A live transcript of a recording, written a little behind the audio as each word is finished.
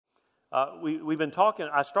We've been talking,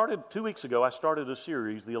 2 weeks ago, I started a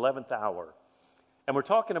series, The 11th Hour. And we're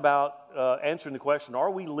talking about answering the question,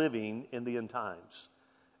 are we living in the end times?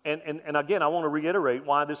 And again, I want to reiterate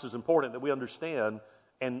why this is important, that we understand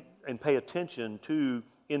and pay attention to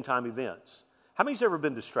end time events. How many's ever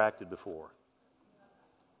been distracted before?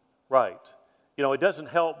 Right. You know, it doesn't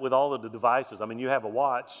help with all of the devices. I mean, you have a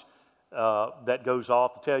watch that goes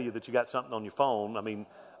off to tell you that you got something on your phone. I mean,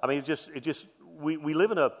 we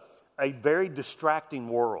live in a very distracting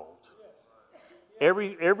world.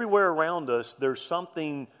 Everywhere around us, there's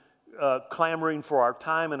something clamoring for our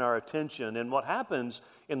time and our attention. And what happens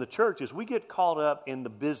in the church is we get caught up in the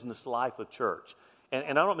business life of church.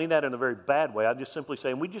 And I don't mean that in a very bad way. I'm just simply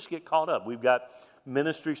saying we just get caught up. We've got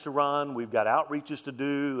ministries to run. We've got outreaches to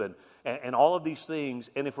do and all of these things.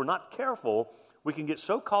 And if we're not careful, we can get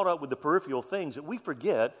so caught up with the peripheral things that we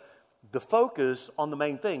forget the focus on the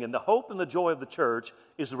main thing. And the hope and the joy of the church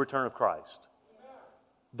is the return of Christ.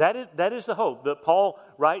 That is the hope that Paul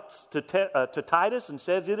writes to Titus and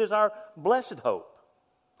says it is our blessed hope.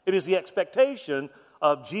 It is the expectation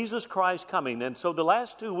of Jesus Christ coming. And so the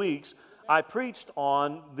last 2 weeks, I preached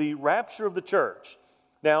on the rapture of the church.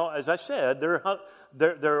 Now, as I said, there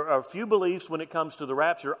are a few beliefs when it comes to the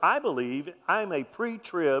rapture. I believe I'm a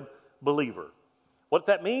pre-trib believer. What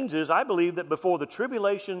that means is I believe that before the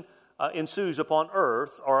tribulation ensues upon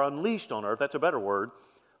earth, or unleashed on earth, that's a better word,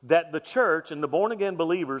 that the church and the born-again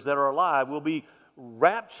believers that are alive will be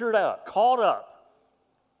raptured up, caught up,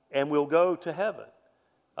 and will go to heaven.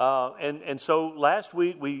 And so last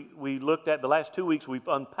week we looked at, the last 2 weeks we've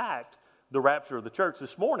unpacked the rapture of the church.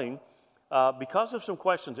 This morning, because of some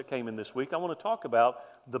questions that came in this week, I want to talk about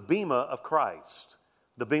the bema of Christ.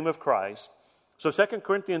 The bema of Christ. So 2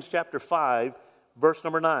 Corinthians chapter 5, verse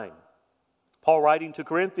number 9. Paul, writing to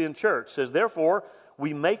Corinthian church, says, "Therefore,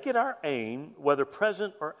 we make it our aim, whether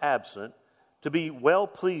present or absent, to be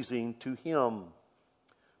well-pleasing to Him.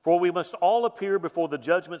 For we must all appear before the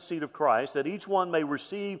judgment seat of Christ, that each one may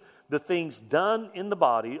receive the things done in the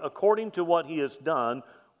body according to what he has done,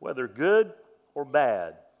 whether good or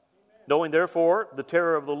bad. Knowing, therefore, the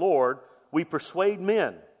terror of the Lord, we persuade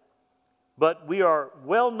men. But we are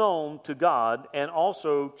well known to God, and I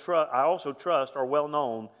also trust are well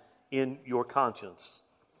known in your conscience."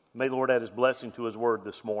 May the Lord add His blessing to His word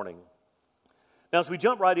this morning. Now, as we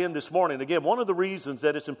jump right in this morning, again, one of the reasons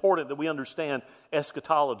that it's important that we understand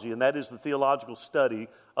eschatology, and that is the theological study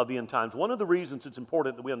of the end times, one of the reasons it's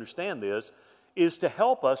important that we understand this is to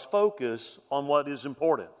help us focus on what is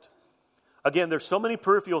important. Again, there's so many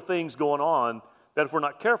peripheral things going on that if we're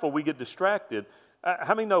not careful, we get distracted.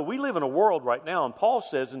 How many know we live in a world right now, and Paul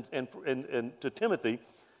says to Timothy,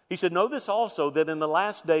 he said, "Know this also, that in the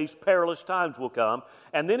last days perilous times will come."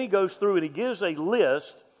 And then he goes through and he gives a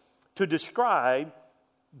list to describe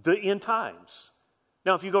the end times.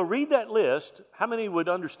 Now, if you go read that list, how many would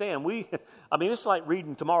understand? It's like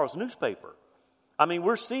reading tomorrow's newspaper. I mean,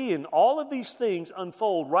 we're seeing all of these things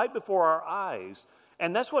unfold right before our eyes.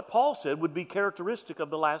 And that's what Paul said would be characteristic of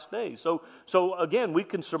the last days. So again, we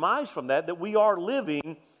can surmise from that we are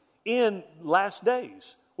living in last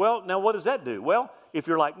days. Well, now what does that do? Well, if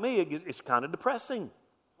you're like me, it's kind of depressing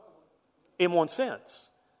in one sense.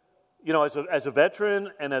 You know, as a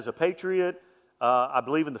veteran and as a patriot, I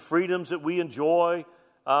believe in the freedoms that we enjoy.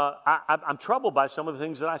 I'm troubled by some of the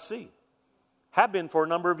things that I see. Have been for a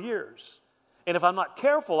number of years. And if I'm not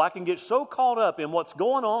careful, I can get so caught up in what's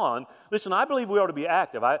going on. Listen, I believe we ought to be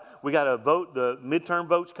active. We got to vote, the midterm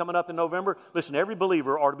votes coming up in November. Listen, every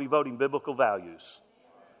believer ought to be voting biblical values.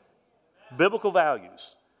 Biblical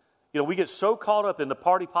values. You know, we get so caught up in the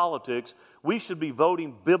party politics, we should be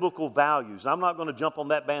voting biblical values. I'm not going to jump on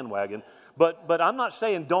that bandwagon, but I'm not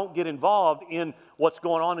saying don't get involved in what's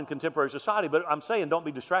going on in contemporary society, but I'm saying don't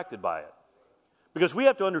be distracted by it. Because we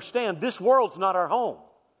have to understand this world's not our home.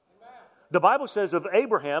 The Bible says of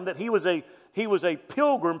Abraham that he was a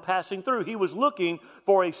pilgrim passing through. He was looking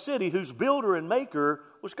for a city whose builder and maker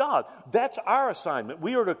was God. That's our assignment.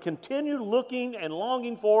 We are to continue looking and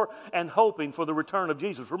longing for and hoping for the return of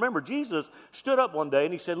Jesus. Remember, Jesus stood up one day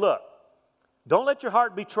and He said, "Look, don't let your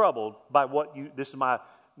heart be troubled by this is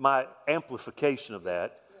my amplification of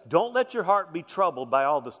that. Don't let your heart be troubled by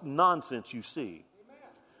all this nonsense you see.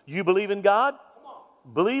 You believe in God?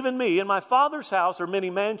 Believe in me. In my Father's house are many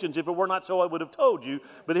mansions. If it were not so, I would have told you.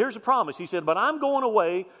 But here's a promise." He said, "But I'm going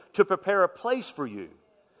away to prepare a place for you.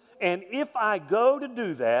 And if I go to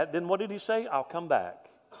do that," then what did He say? "I'll come back.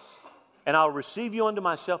 And I'll receive you unto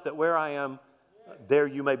myself, that where I am, there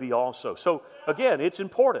you may be also." So again, it's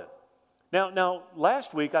important. Now,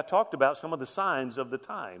 last week I talked about some of the signs of the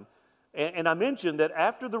time. And I mentioned that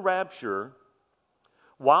after the rapture,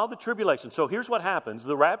 while the tribulation. So here's what happens.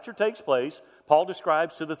 The rapture takes place. Paul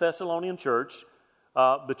describes to the Thessalonian church,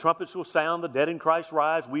 the trumpets will sound, the dead in Christ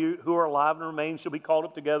rise. We who are alive and remain shall be called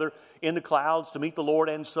up together in the clouds to meet the Lord,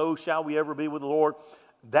 and so shall we ever be with the Lord.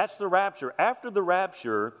 That's the rapture. After the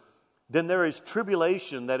rapture, then there is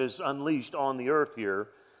tribulation that is unleashed on the earth here.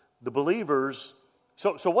 The believers,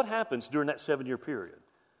 so what happens during that 7-year period?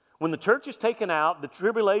 When the church is taken out, the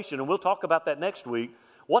tribulation, and we'll talk about that next week,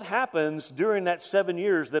 what happens during that 7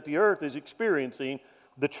 years that the earth is experiencing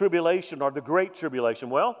the tribulation or the great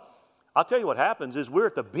tribulation? Well, I'll tell you what happens is we're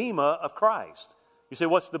at the bema of Christ. You say,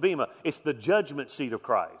 what's the bema? It's the judgment seat of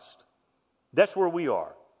Christ. That's where we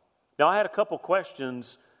are. Now, I had a couple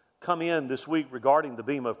questions come in this week regarding the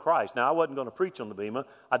bema of Christ. Now, I wasn't going to preach on the bema.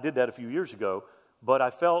 I did that a few years ago. But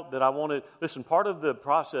I felt that I wanted, listen, part of the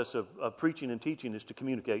process of preaching and teaching is to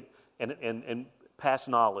communicate and pass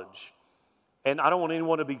knowledge. And I don't want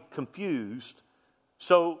anyone to be confused.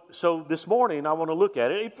 So this morning I want to look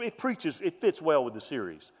at it. It fits well with the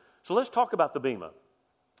series. So let's talk about the bema.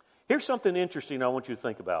 Here's something interesting I want you to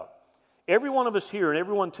think about. Every one of us here and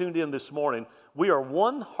everyone tuned in this morning, we are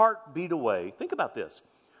one heartbeat away. Think about this.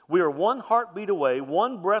 We are one heartbeat away,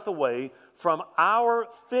 one breath away from our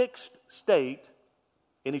fixed state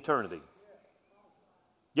in eternity.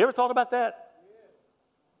 You ever thought about that?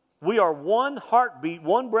 We are one heartbeat,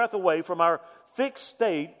 one breath away from our fixed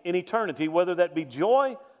state in eternity, whether that be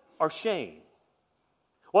joy or shame.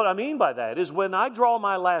 What I mean by that is when I draw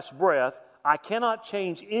my last breath, I cannot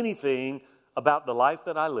change anything about the life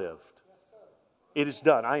that I lived. It is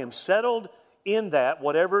done. I am settled in that,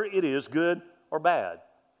 whatever it is, good or bad.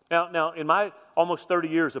 Now, in my almost 30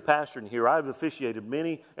 years of pastoring here, I've officiated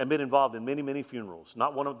many and been involved in many, many funerals.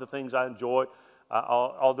 Not one of the things I enjoy,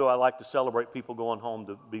 although I like to celebrate people going home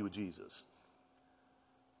to be with Jesus.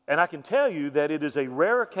 And I can tell you that it is a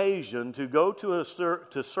rare occasion to go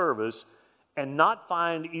to service and not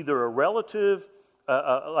find either a relative,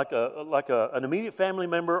 an immediate family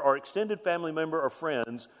member or extended family member or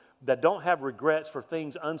friends that don't have regrets for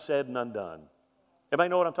things unsaid and undone. Everybody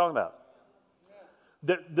know what I'm talking about?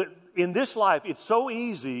 In this life, it's so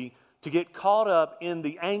easy to get caught up in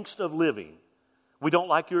the angst of living. We don't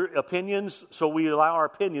like your opinions, so we allow our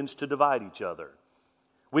opinions to divide each other.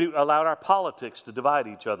 We allow our politics to divide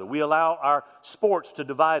each other. We allow our sports to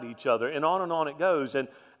divide each other, and on it goes. And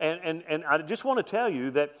I just want to tell you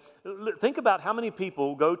that, think about how many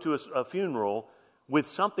people go to a funeral with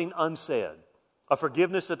something unsaid, a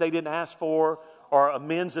forgiveness that they didn't ask for, or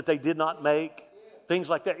amends that they did not make, things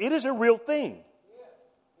like that. It is a real thing.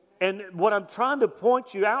 And what I'm trying to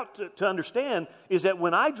point you out to understand is that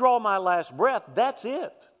when I draw my last breath, that's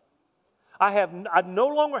it. I no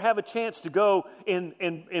longer have a chance to go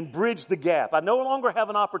and bridge the gap. I no longer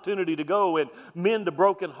have an opportunity to go and mend a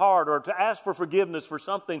broken heart or to ask for forgiveness for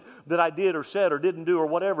something that I did or said or didn't do or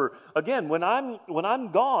whatever. Again, when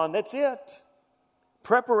I'm gone, that's it.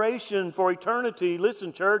 Preparation for eternity,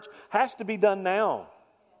 listen, church, has to be done now.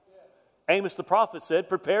 Amos the prophet said,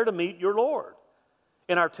 prepare to meet your Lord.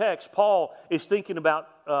 In our text, Paul is thinking about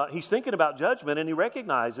judgment, and he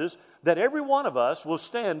recognizes that every one of us will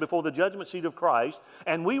stand before the judgment seat of Christ,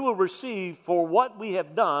 and we will receive for what we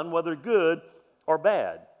have done, whether good or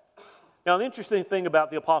bad. Now, the interesting thing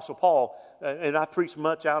about the Apostle Paul, and I've preached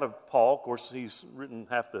much out of Paul, of course, he's written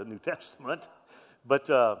half the New Testament, but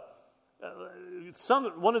one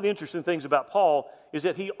of the interesting things about Paul is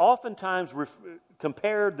that he oftentimes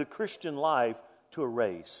compared the Christian life to a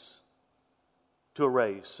race.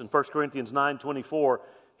 In 1 Corinthians 9:24,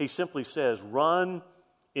 he simply says, run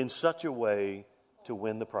in such a way to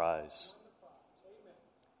win the prize.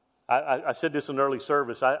 I said this in early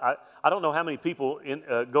service. I don't know how many people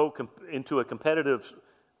go into a competitive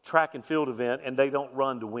track and field event and they don't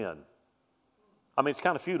run to win. I mean, it's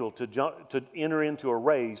kind of futile to enter into a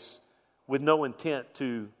race with no intent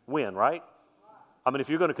to win, right? I mean, if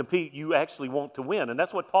you're going to compete, you actually want to win. And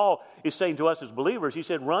that's what Paul is saying to us as believers. He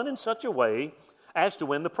said, run in such a way as to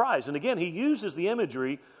win the prize. And again, he uses the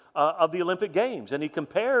imagery of the Olympic Games, and he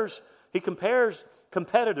compares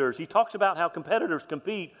competitors. He talks about how competitors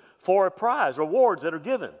compete for a prize, awards that are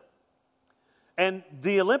given. And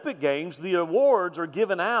the Olympic Games, the awards are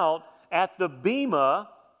given out at the bema,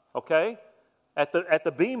 okay, at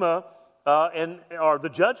the bema or the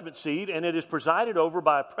judgment seat, and it is presided over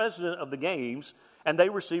by a president of the games, and they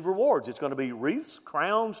receive rewards. It's going to be wreaths,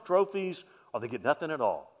 crowns, trophies, or they get nothing at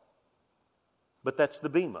all. But that's the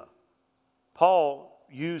bema. Paul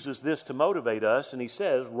uses this to motivate us, and he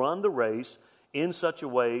says, run the race in such a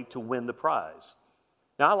way to win the prize.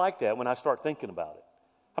 Now, I like that when I start thinking about it.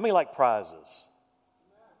 How many like prizes?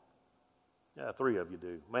 Yeah, 3 of you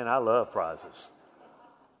do. Man, I love prizes.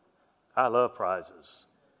 I love prizes.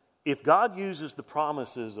 If God uses the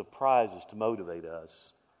promises of prizes to motivate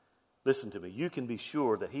us, listen to me, you can be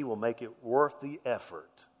sure that He will make it worth the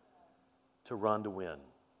effort to run to win.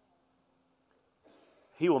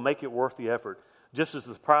 He will make it worth the effort. Just as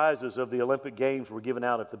the prizes of the Olympic Games were given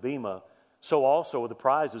out at the Bema, so also are the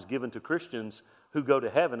prizes given to Christians who go to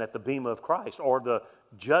heaven at the Bema of Christ, or the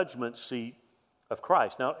judgment seat of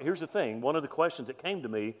Christ. Now, here's the thing. One of the questions that came to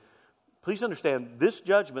me, please understand, this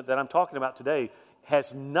judgment that I'm talking about today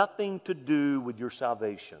has nothing to do with your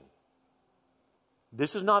salvation.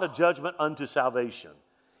 This is not a judgment unto salvation.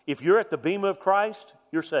 If you're at the Bema of Christ,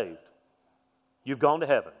 you're saved. You've gone to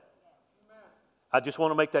heaven. I just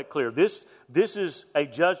want to make that clear. This is a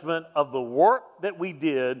judgment of the work that we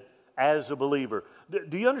did as a believer.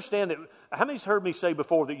 Do you understand that? How many's heard me say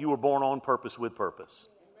before that you were born on purpose with purpose?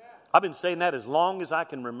 I've been saying that as long as I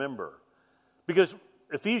can remember. Because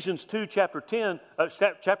Ephesians 2, chapter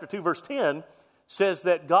 2, verse 10 says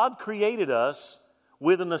that God created us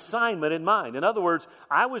with an assignment in mind. In other words,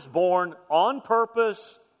 I was born on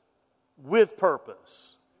purpose with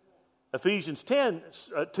purpose. Ephesians 2:10,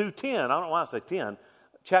 I don't know why I say 10,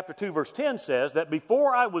 chapter 2, verse 10 says that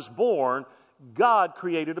before I was born, God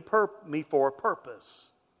created me for a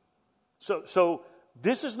purpose. So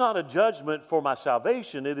this is not a judgment for my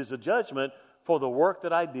salvation. It is a judgment for the work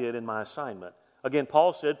that I did in my assignment. Again,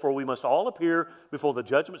 Paul said, for we must all appear before the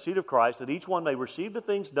judgment seat of Christ, that each one may receive the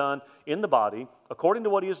things done in the body according to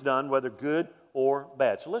what he has done, whether good or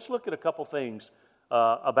bad. So let's look at a couple things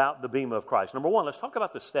about the Bema of Christ. Number one, let's talk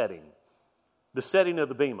about the setting of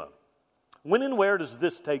the Bema. When and where does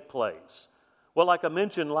this take place? Well, like I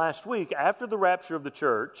mentioned last week, after the rapture of the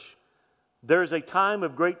church, there's a time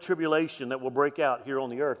of great tribulation that will break out here on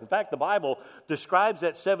the earth. In fact, the Bible describes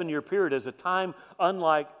that 7-year period as a time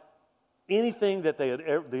unlike anything that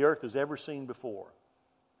the earth has ever seen before.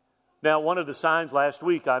 Now, one of the signs last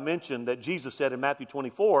week I mentioned that Jesus said in Matthew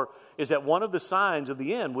 24 is that one of the signs of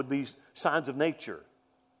the end would be signs of nature.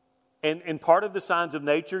 And part of the signs of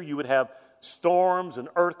nature, you would have storms and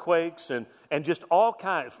earthquakes and just all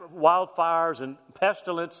kinds of wildfires and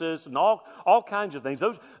pestilences and all kinds of things.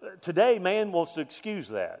 Today, man wants to excuse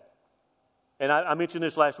that. And I mentioned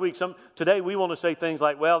this last week. Today, we want to say things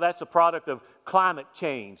like, well, that's a product of climate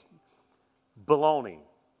change. Baloney.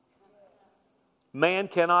 Man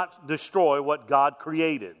cannot destroy what God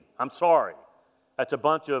created. I'm sorry. That's a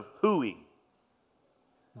bunch of hooey.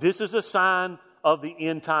 This is a sign of the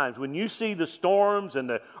end times. When you see the storms and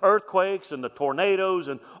the earthquakes and the tornadoes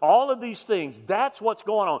and all of these things, that's what's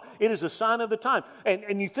going on. It is a sign of the time.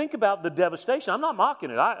 And you think about the devastation. I'm not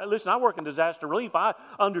mocking it. Listen, I work in disaster relief. I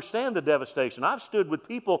understand the devastation. I've stood with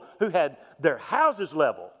people who had their houses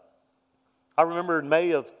leveled. I remember in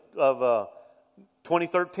May of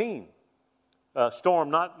 2013, storm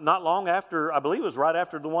not long after, I believe it was right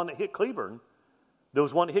after the one that hit Cleburne, there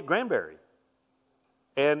was one that hit Granbury.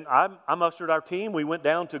 And I mustered our team. We went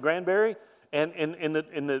down to Granbury, and in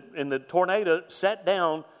the tornado sat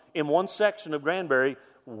down in one section of Granbury,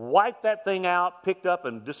 wiped that thing out, picked up,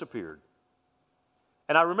 and disappeared.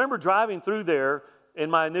 And I remember driving through there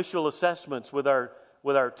in my initial assessments with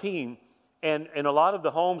our team, and a lot of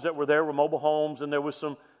the homes that were there were mobile homes, and there was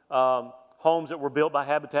some homes that were built by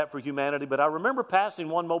Habitat for Humanity. But I remember passing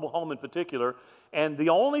one mobile home in particular, and the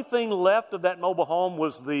only thing left of that mobile home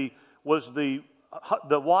was the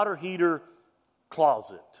water heater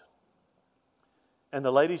closet. And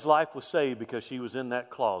the lady's life was saved because she was in that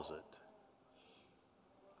closet.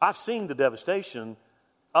 I've seen the devastation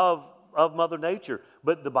of Mother Nature.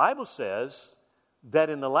 But the Bible says that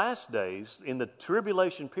in the last days, in the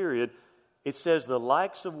tribulation period, it says the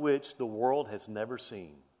likes of which the world has never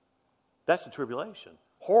seen. That's the tribulation.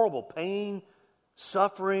 Horrible pain,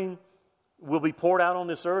 suffering will be poured out on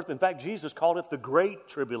this earth. In fact, Jesus called it the Great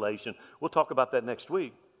Tribulation. We'll talk about that next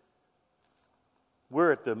week.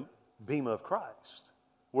 We're at the Bema of Christ,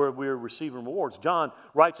 where we're receiving rewards. John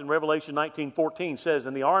writes in Revelation 19:14, says,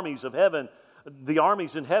 and the armies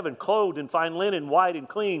in heaven, clothed in fine linen, white and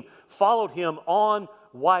clean, followed him on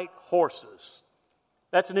white horses.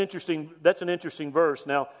 That's an interesting verse.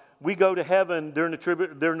 Now, we go to heaven during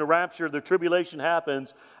the rapture. The tribulation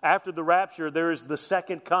happens. After the rapture, there is the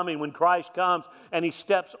second coming when Christ comes and he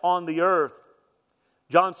steps on the earth.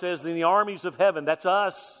 John says, in the armies of heaven, that's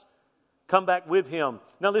us, come back with him.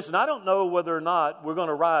 Now listen, I don't know whether or not we're going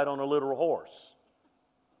to ride on a literal horse.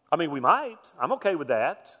 I mean, we might. I'm okay with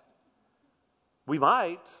that. We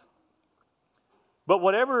might. But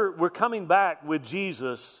whatever, we're coming back with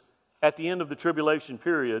Jesus at the end of the tribulation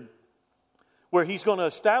period, where he's going to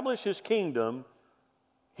establish his kingdom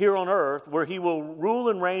here on earth, where he will rule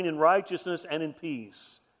and reign in righteousness and in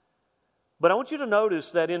peace. But I want you to notice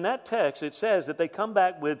that in that text it says that they come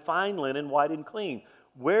back with fine linen, white and clean.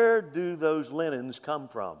 Where do those linens come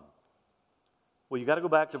from? Well, you got to go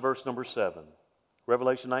back to verse number 7.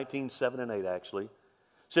 Revelation 19, 7 and 8 actually. It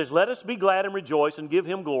says, let us be glad and rejoice and give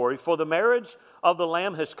him glory, for the marriage of the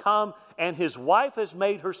Lamb has come, and his wife has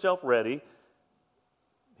made herself ready.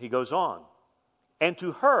 He goes on. And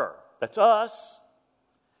to her, that's us,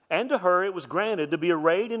 and to her it was granted to be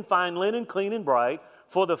arrayed in fine linen, clean and bright.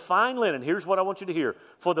 For the fine linen, here's what I want you to hear.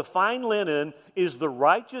 For the fine linen is the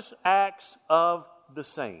righteous acts of the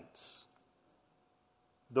saints.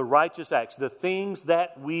 The righteous acts, the things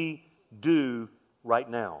that we do right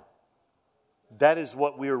now. That is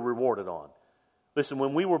what we are rewarded on. Listen,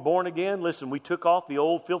 when we were born again, we took off the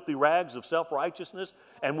old filthy rags of self-righteousness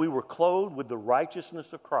and we were clothed with the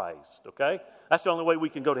righteousness of Christ, okay? That's the only way we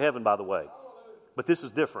can go to heaven, by the way. But this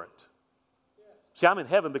is different. See, I'm in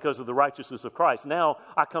heaven because of the righteousness of Christ. Now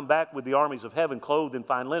I come back with the armies of heaven clothed in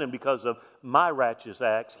fine linen because of my righteous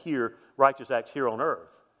acts here on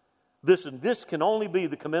earth. This can only be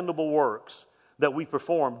the commendable works that we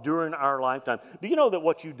perform during our lifetime. Do you know that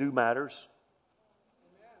what you do matters?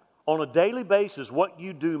 On a daily basis, what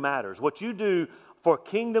you do matters. What you do for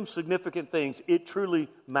kingdom significant things, it truly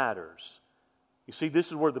matters. You see, this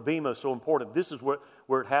is where the bema is so important. This is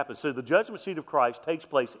where it happens. So the judgment seat of Christ takes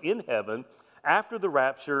place in heaven after the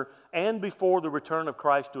rapture and before the return of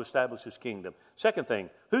Christ to establish his kingdom. Second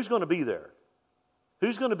thing, who's going to be there?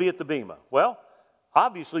 Who's going to be at the bema? Well,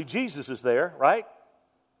 obviously Jesus is there, right?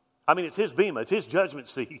 I mean, it's his bema, it's his judgment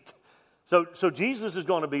seat. So Jesus is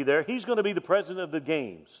going to be there. He's going to be the president of the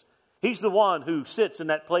games. He's the one who sits in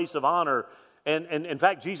that place of honor. And in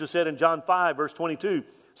fact, Jesus said in John 5, verse 22,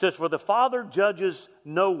 says, for the Father judges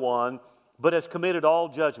no one, but has committed all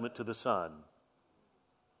judgment to the Son.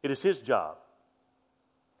 It is his job.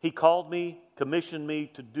 He called me, commissioned me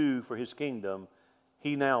to do for his kingdom.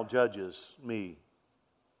 He now judges me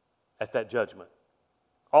at that judgment.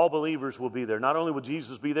 All believers will be there. Not only will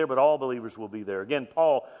Jesus be there, but all believers will be there. Again,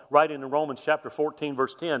 Paul, writing in Romans chapter 14,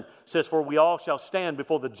 verse 10, says, for we all shall stand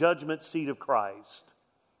before the judgment seat of Christ.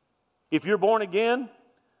 If you're born again,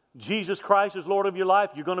 Jesus Christ is Lord of your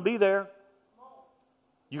life, you're going to be there.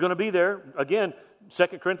 You're going to be there. Again, 2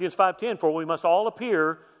 Corinthians 5:10, for we must all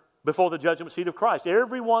appear before the judgment seat of Christ.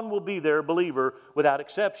 Everyone will be there, believer, without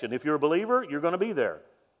exception. If you're a believer, you're going to be there.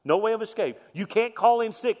 No way of escape. You can't call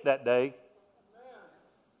in sick that day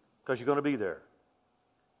because you're going to be there.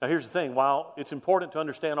 Now here's the thing. While it's important to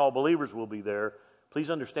understand all believers will be there, please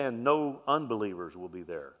understand no unbelievers will be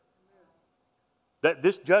there. That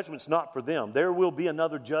this judgment's not for them. There will be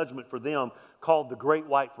another judgment for them called the Great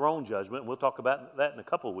White Throne Judgment. We'll talk about that in a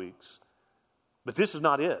couple of weeks. But this is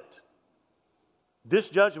not it. This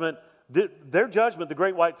judgment, their judgment, the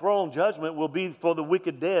Great White Throne Judgment, will be for the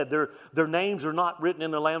wicked dead. Their names are not written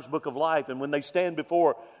in the Lamb's Book of Life. And when they stand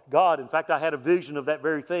before God, in fact, I had a vision of that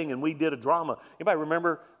very thing, and we did a drama. Anybody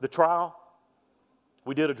remember The Trial?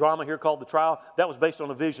 We did a drama here called The Trial. That was based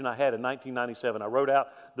on a vision I had in 1997. I wrote out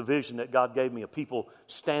the vision that God gave me of people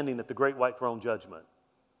standing at the Great White Throne Judgment.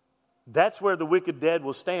 That's where the wicked dead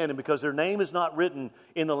will stand, and because their name is not written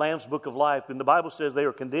in the Lamb's Book of Life, then the Bible says they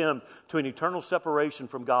are condemned to an eternal separation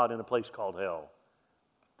from God in a place called hell.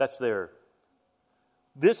 That's there.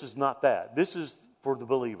 This is not that. This is for the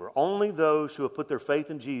believer. Only those who have put their faith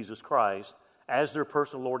in Jesus Christ as their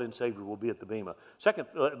personal Lord and Savior will be at the bema.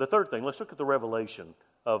 The third thing, let's look at the revelation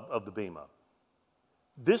of the bema.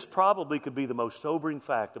 This probably could be the most sobering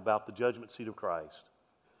fact about the judgment seat of Christ.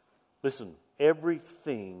 Listen,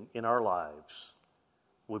 everything in our lives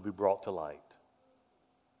would be brought to light.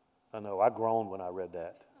 I know, I groaned when I read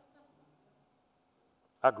that.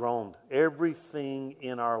 I groaned. Everything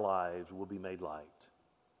in our lives will be made light.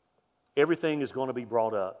 Everything is going to be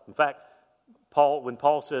brought up. In fact, when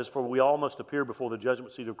Paul says, for we all must appear before the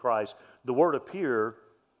judgment seat of Christ, the word appear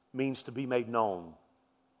means to be made known,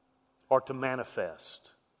 or to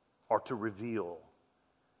manifest, or to reveal.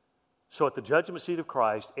 So at the judgment seat of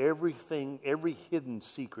Christ, everything, every hidden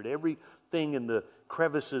secret, everything in the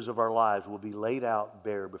crevices of our lives will be laid out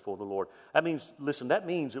bare before the Lord. That means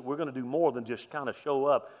that we're going to do more than just kind of show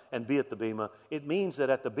up and be at the bema. It means that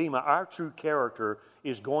at the bema, our true character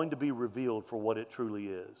is going to be revealed for what it truly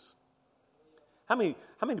is. How many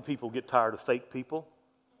people get tired of fake people?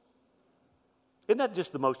 Isn't that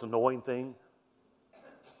just the most annoying thing?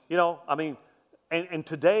 You know, I mean, and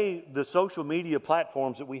today, the social media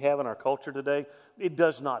platforms that we have in our culture today, it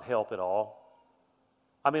does not help at all.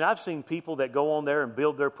 I mean, I've seen people that go on there and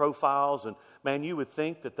build their profiles, and man, you would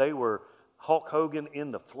think that they were Hulk Hogan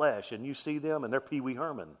in the flesh, and you see them and they're Pee Wee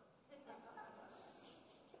Herman.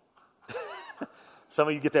 Some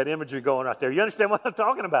of you get that imagery going right there. You understand what I'm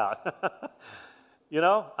talking about?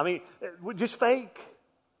 I mean, just fake.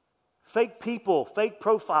 Fake people, fake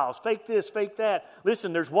profiles, fake this, fake that.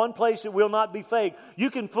 Listen, there's one place it will not be fake. You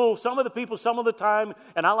can fool some of the people some of the time,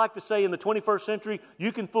 and I like to say in the 21st century,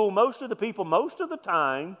 you can fool most of the people most of the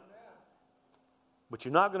time, but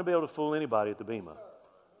you're not going to be able to fool anybody at the Bema.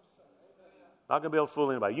 Not going to be able to fool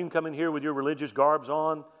anybody. You can come in here with your religious garbs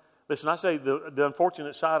on. Listen, I say the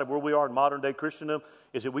unfortunate side of where we are in modern day Christendom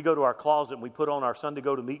is that we go to our closet and we put on our Sunday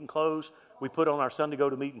go to meeting clothes. We put on our Sunday go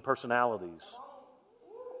to meeting personalities.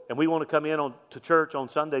 And we want to come in to church on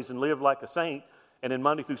Sundays and live like a saint, and then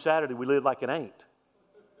Monday through Saturday we live like an ain't.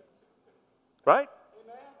 Right?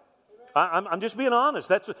 I'm just being honest.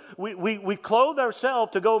 We clothe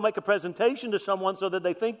ourselves to go make a presentation to someone so that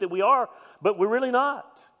they think that we are, but we're really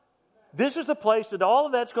not. This is the place that all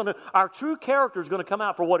of that's our true character is going to come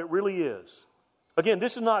out for what it really is. Again,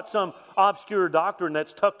 this is not some obscure doctrine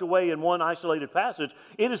that's tucked away in one isolated passage.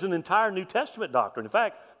 It is an entire New Testament doctrine. In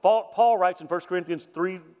fact, Paul writes in 1 Corinthians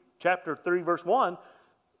 3, chapter 3, verse 1,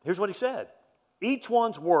 here's what he said. Each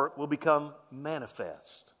one's work will become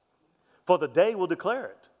manifest, for the day will declare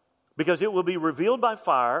it, because it will be revealed by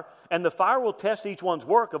fire, and the fire will test each one's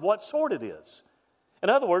work of what sort it is. In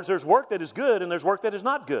other words, there's work that is good and there's work that is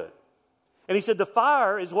not good. And he said the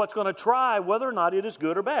fire is what's going to try whether or not it is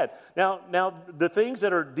good or bad. Now, the things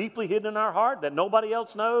that are deeply hidden in our heart that nobody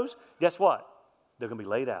else knows, guess what? They're going to be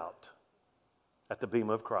laid out at the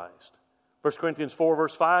bema of Christ. 1 Corinthians 4,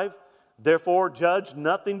 verse 5, therefore judge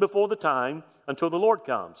nothing before the time until the Lord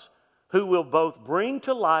comes, who will both bring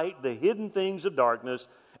to light the hidden things of darkness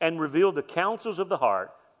and reveal the counsels of the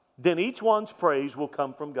heart. Then each one's praise will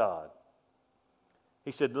come from God.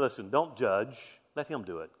 He said, listen, don't judge. Let him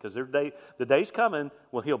do it, because the day's coming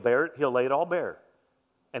when he'll bear it, he'll lay it all bare,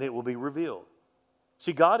 and it will be revealed.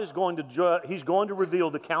 See, God is going to He's going to reveal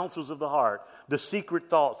the counsels of the heart, the secret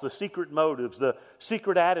thoughts, the secret motives, the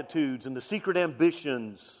secret attitudes, and the secret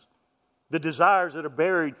ambitions, the desires that are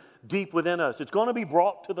buried deep within us. It's going to be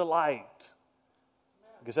brought to the light,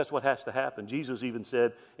 because that's what has to happen. Jesus even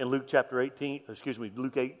said in Luke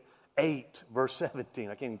 8, verse 17.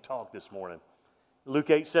 I can't even talk this morning. Luke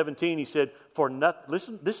 8:17, he said,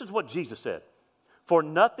 listen, this is what Jesus said. For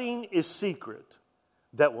nothing is secret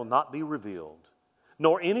that will not be revealed,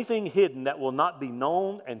 nor anything hidden that will not be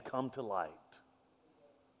known and come to light.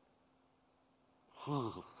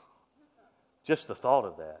 Just the thought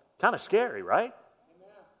of that. Kind of scary, right?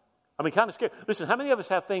 I mean, kind of scary. Listen, how many of us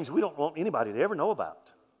have things we don't want anybody to ever know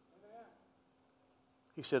about?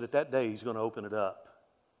 He said at that day he's going to open it up.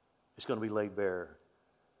 It's going to be laid bare.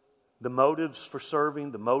 The motives for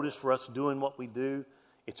serving, the motives for us doing what we do,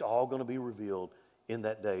 it's all going to be revealed in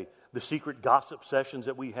that day. The secret gossip sessions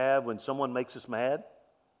that we have when someone makes us mad.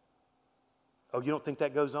 Oh, you don't think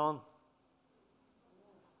that goes on?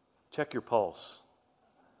 Check your pulse.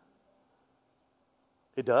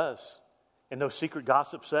 It does. And those secret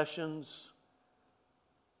gossip sessions,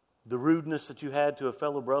 the rudeness that you had to a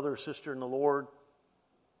fellow brother or sister in the Lord,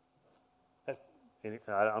 I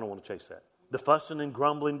don't want to chase that. The fussing and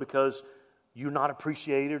grumbling because you're not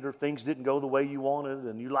appreciated or things didn't go the way you wanted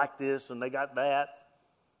and you like this and they got that.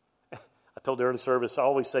 I told the early service, I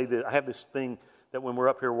always say that I have this thing that when we're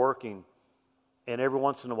up here working, and every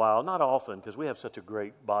once in a while, not often because we have such a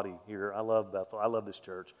great body here. I love Bethel. I love this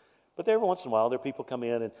church. But every once in a while, there are people come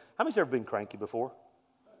in, and how many's ever been cranky before?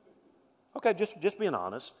 Okay, just being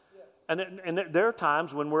honest. And there are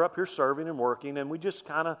times when we're up here serving and working, and we just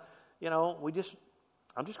kind of, we just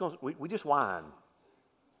whine.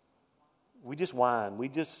 We just whine. We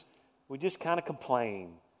just kind of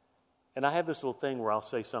complain. And I have this little thing where I'll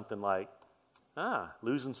say something like,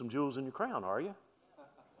 losing some jewels in your crown, are you?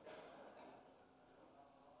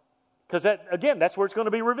 Because that's where it's going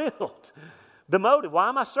to be revealed. The motive, why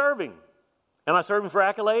am I serving? Am I serving for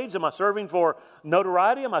accolades? Am I serving for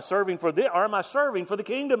notoriety? Am I serving for this? Or am I serving for the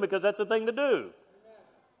kingdom because that's the thing to do? Amen.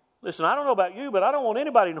 Listen, I don't know about you, but I don't want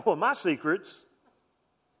anybody knowing my secrets.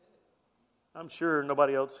 I'm sure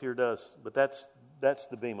nobody else here does, but that's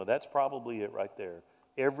the bema. That's probably it right there.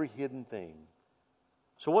 Every hidden thing.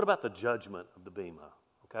 So what about the judgment of the bema?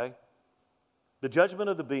 Okay? The judgment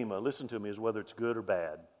of the bema, listen to me, is whether it's good or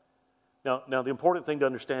bad. Now, the important thing to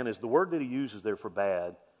understand is the word that he uses there for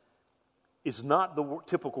bad is not the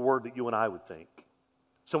typical word that you and I would think.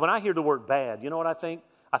 So when I hear the word bad, you know what I think?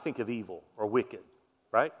 I think of evil or wicked,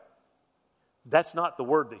 right? That's not the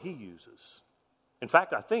word that he uses. In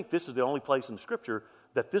fact, I think this is the only place in the Scripture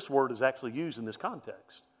that this word is actually used in this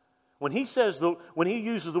context. When he uses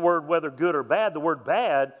the word whether good or bad, the word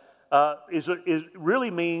bad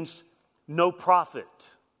really means no profit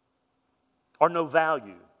or no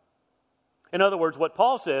value. In other words, what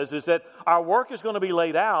Paul says is that our work is going to be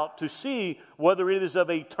laid out to see whether it is of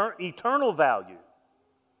eternal value.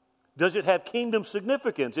 Does it have kingdom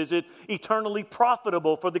significance? Is it eternally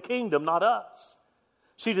profitable for the kingdom, not us?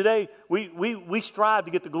 See, today we strive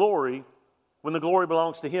to get the glory when the glory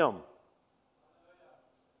belongs to Him.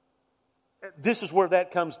 This is where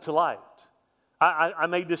that comes to light. I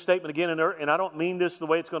made this statement again, and I don't mean this the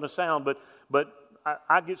way it's going to sound, but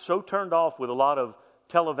I get so turned off with a lot of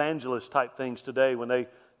televangelist type things today when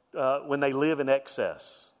they live in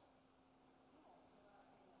excess.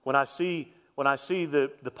 When I see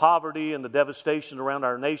the poverty and the devastation around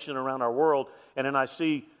our nation, around our world, and then I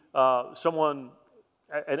see someone,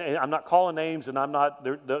 and I'm not calling names, and I'm not,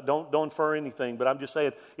 don't infer anything, but I'm just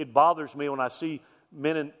saying it bothers me when I see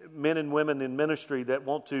men and women in ministry that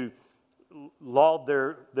want to laud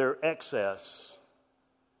their excess.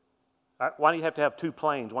 Why do you have to have two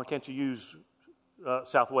planes? Why can't you use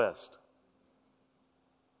Southwest?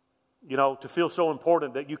 You know, to feel so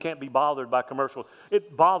important that you can't be bothered by commercial.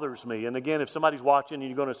 It bothers me. And again, if somebody's watching and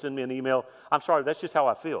you're going to send me an email, I'm sorry, that's just how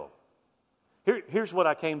I feel. Here's what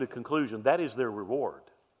I came to conclusion. That is their reward.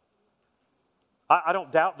 I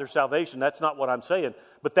don't doubt their salvation. That's not what I'm saying.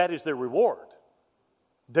 But that is their reward.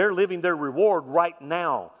 They're living their reward right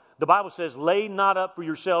now. The Bible says, lay not up for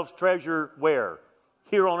yourselves treasure where?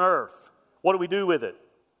 Here on earth. What do we do with it?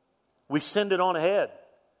 We send it on ahead.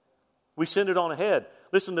 We send it on ahead.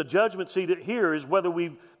 Listen, the judgment seat here is whether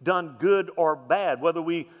we've done good or bad, whether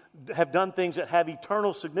we have done things that have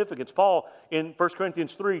eternal significance. Paul in 1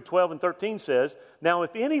 Corinthians 3, 12 and 13 says, now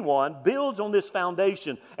if anyone builds on this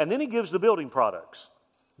foundation, and then he gives the building products,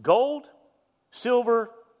 gold,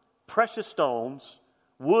 silver, precious stones,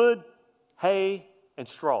 wood, hay, and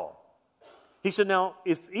straw. He said, now,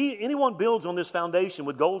 if anyone builds on this foundation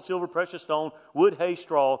with gold, silver, precious stone, wood, hay,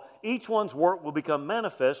 straw, each one's work will become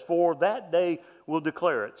manifest, for that day will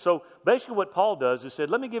declare it. So basically what Paul does is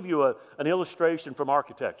said, let me give you an illustration from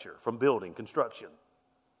architecture, from building, construction.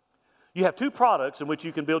 You have two products in which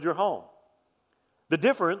you can build your home. The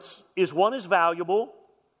difference is one is valuable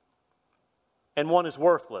and one is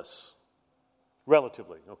worthless,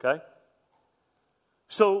 relatively, okay?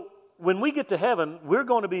 So when we get to heaven, we're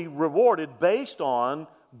going to be rewarded based on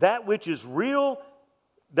that which is real,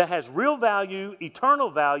 that has real value, eternal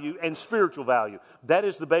value, and spiritual value. That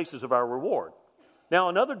is the basis of our reward. Now,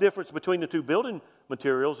 another difference between the two building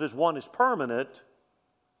materials is one is permanent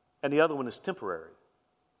and the other one is temporary.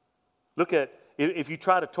 Look at, if you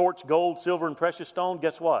try to torch gold, silver, and precious stone,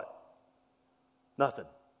 guess what? Nothing.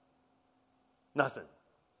 Nothing.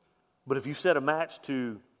 But if you set a match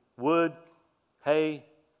to wood, hay,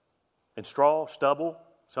 and straw, stubble,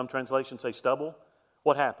 some translations say stubble,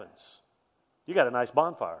 what happens? You got a nice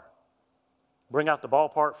bonfire. Bring out the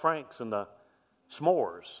ballpark franks and the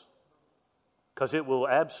s'mores, because it will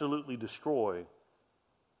absolutely destroy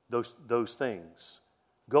those things.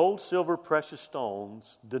 Gold, silver, precious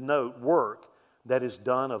stones denote work that is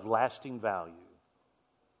done of lasting value.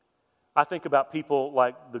 I think about people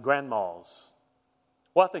like the grandmas.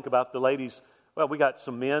 Well, I think about the ladies. Well, we got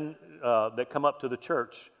some men that come up to the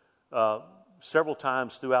church several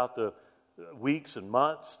times throughout the weeks and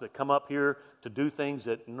months that come up here to do things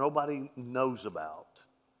that nobody knows about.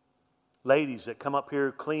 Ladies that come up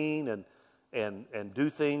here clean and do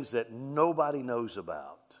things that nobody knows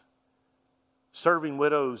about. Serving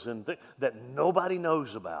widows that nobody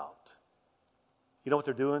knows about. You know what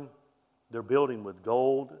they're doing? They're building with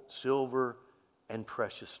gold, silver, and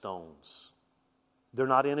precious stones. They're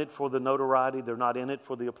not in it for the notoriety. They're not in it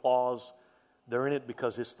for the applause. They're in it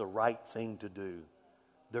because it's the right thing to do.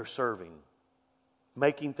 They're serving,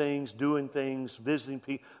 making things, doing things, visiting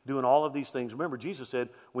people, doing all of these things. Remember, Jesus said,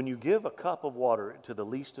 when you give a cup of water to the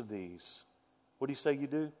least of these, what do you say you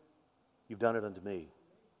do? You've done it unto me.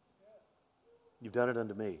 You've done it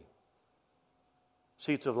unto me.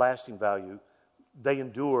 See, it's of lasting value. They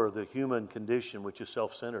endure the human condition, which is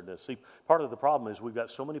self-centeredness. See, part of the problem is we've got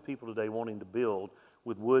so many people today wanting to build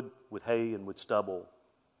with wood, with hay, and with stubble.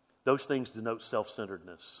 Those things denote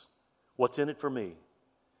self-centeredness. What's in it for me?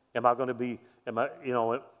 Am I going to be,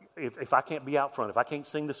 if I can't be out front, if I can't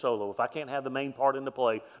sing the solo, if I can't have the main part in the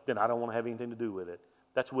play, then I don't want to have anything to do with it.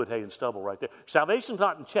 That's wood, hay, and stubble right there. Salvation's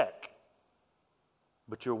not in check,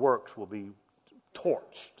 but your works will be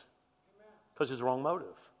torched because it's the wrong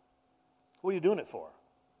motive. What are you doing it for?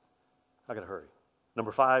 I got to hurry.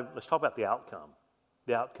 Number 5, let's talk about the outcome.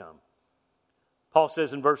 The outcome. Paul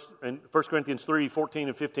says in 1 Corinthians 3, 14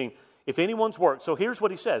 and 15, if anyone's work, so here's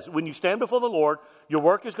what he says. When you stand before the Lord, your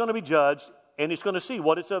work is going to be judged, and it's going to see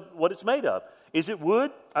what it's made of. Is it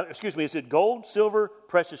wood? Is it gold, silver,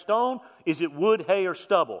 precious stone? Is it wood, hay, or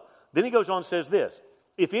stubble? Then he goes on and says this,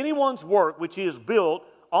 if anyone's work which he is built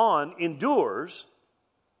on endures,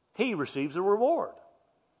 he receives a reward.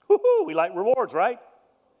 Woo-hoo, we like rewards, right?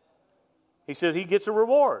 He said he gets a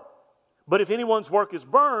reward. But if anyone's work is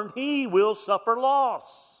burned, he will suffer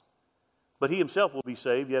loss. But he himself will be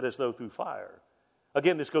saved, yet as though through fire.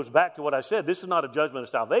 Again, this goes back to what I said. This is not a judgment of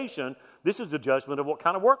salvation. This is a judgment of what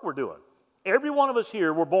kind of work we're doing. Every one of us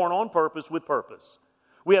here were born on purpose with purpose.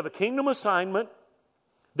 We have a kingdom assignment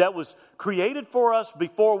that was created for us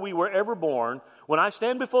before we were ever born. When I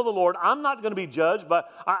stand before the Lord, I'm not going to be judged, but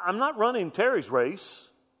I'm not running Terry's race.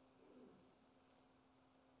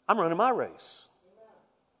 I'm running my race.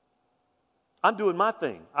 I'm doing my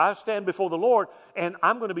thing. I stand before the Lord, and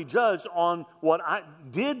I'm going to be judged on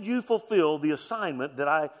did you fulfill the assignment that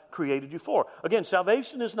I created you for? Again,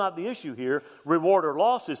 salvation is not the issue here. Reward or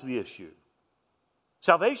loss is the issue.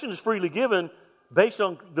 Salvation is freely given based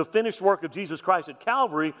on the finished work of Jesus Christ at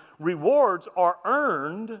Calvary. Rewards are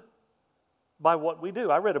earned by what we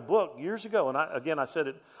do. I read a book years ago, and I said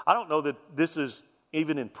it. I don't know that this is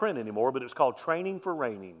even in print anymore, but it's called Training for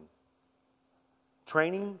Reigning.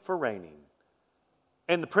 Training for Reigning.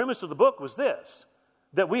 And the premise of the book was this,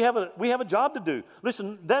 that we have a job to do.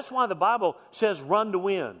 Listen, that's why the Bible says run to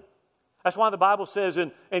win. That's why the Bible says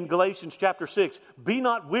in Galatians chapter 6, be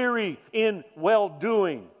not weary in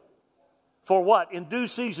well-doing. For what? In due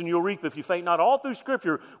season you'll reap if you faint not. All through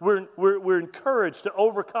Scripture, we're encouraged to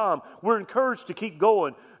overcome. We're encouraged to keep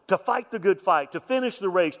going, to fight the good fight, to finish the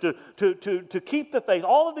race, to keep the faith.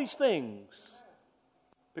 All of these things.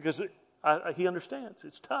 Because he understands.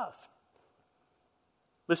 It's tough.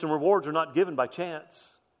 Listen, rewards are not given by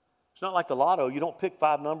chance. It's not like the lotto. You don't pick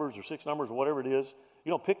 5 numbers or 6 numbers or whatever it is. You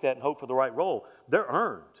don't pick that and hope for the right roll. They're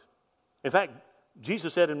earned. In fact,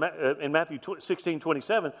 Jesus said in Matthew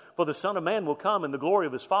 16:27, for the Son of Man will come in the glory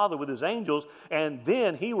of his Father with his angels, and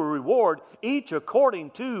then he will reward each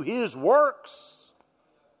according to his works.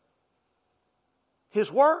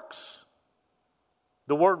 His works.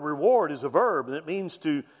 The word reward is a verb, and it means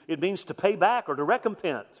to pay back or to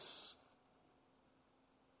recompense.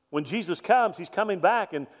 When Jesus comes, he's coming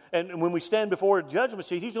back, and when we stand before a judgment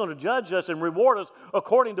seat, he's going to judge us and reward us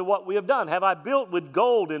according to what we have done. Have I built with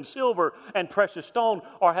gold and silver and precious stone,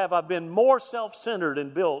 or have I been more self-centered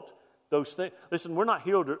and built those things? Listen, we're not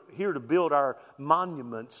here to build our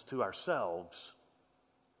monuments to ourselves.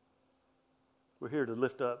 We're here to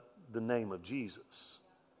lift up the name of Jesus.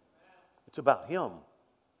 It's about him.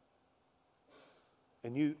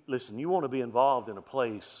 And you want to be involved in a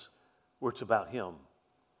place where it's about him.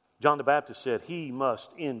 John the Baptist said, he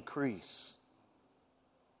must increase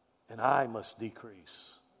and I must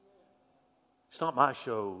decrease. It's not my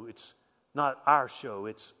show. It's not our show.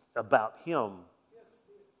 It's about him.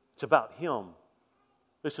 It's about him.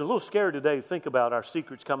 Listen, a little scared today to think about our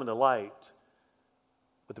secrets coming to light.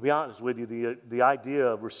 But to be honest with you, the idea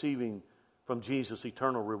of receiving from Jesus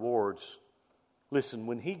eternal rewards, listen,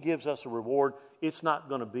 when he gives us a reward, it's not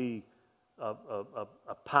going to be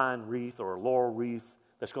a pine wreath or a laurel wreath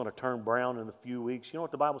that's going to turn brown in a few weeks. You know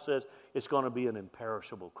what the Bible says? It's going to be an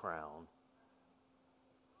imperishable crown.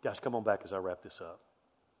 Guys, come on back as I wrap this up.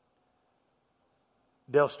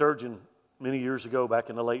 Dale Sturgeon, many years ago,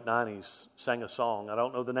 back in the late 90s, sang a song. I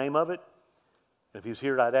don't know the name of it. If he was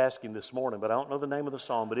here, I'd ask him this morning, but I don't know the name of the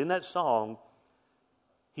song. But in that song,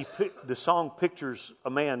 the song pictures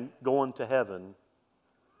a man going to heaven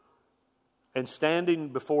and standing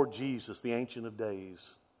before Jesus, the Ancient of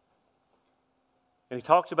Days. And he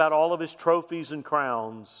talks about all of his trophies and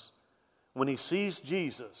crowns. When he sees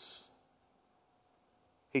Jesus,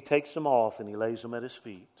 he takes them off and he lays them at his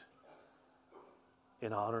feet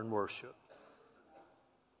in honor and worship.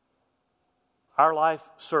 Our life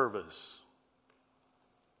service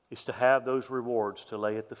is to have those rewards to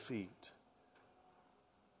lay at the feet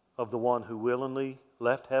of the one who willingly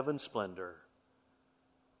left heaven's splendor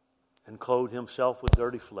and clothed himself with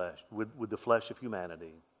dirty flesh, with the flesh of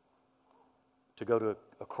humanity, to go to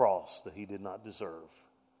a cross that he did not deserve.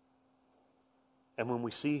 And when we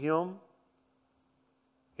see him,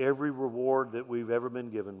 every reward that we've ever been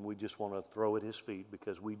given, we just want to throw at his feet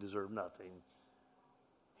because we deserve nothing.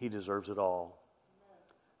 He deserves it all.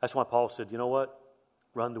 That's why Paul said, you know what?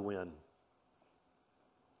 Run to win.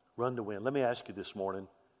 Run to win. Let me ask you this morning,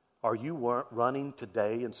 are you running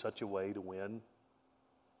today in such a way to win?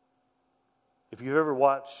 If you've ever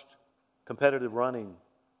watched competitive running,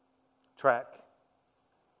 track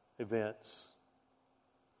events,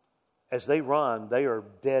 as they run, they are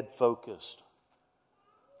dead focused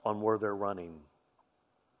on where they're running.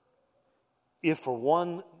 if for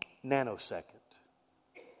 1 nanosecond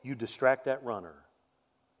you distract that runner,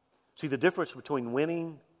 see, the difference between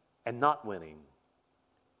winning and not winning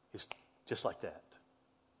is just like that.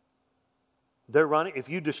 They're running. If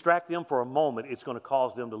you distract them for a moment, it's going to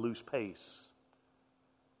cause them to lose pace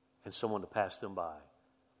and someone to pass them by.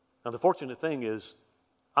 Now, the fortunate thing is,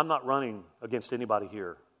 I'm not running against anybody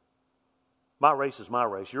here. My race is my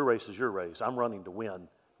race. Your race is your race. I'm running to win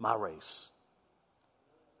my race.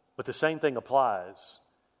 But the same thing applies.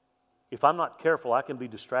 If I'm not careful, I can be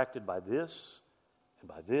distracted by this and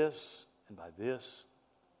by this and by this.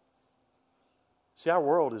 See, our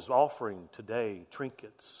world is offering today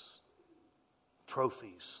trinkets,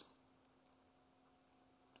 trophies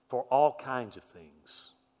for all kinds of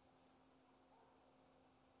things.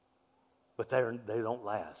 But they don't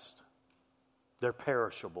last. They're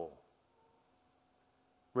perishable.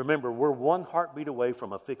 Remember, we're one heartbeat away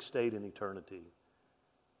from a fixed state in eternity.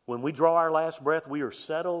 When we draw our last breath, we are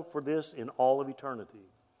settled for this in all of eternity.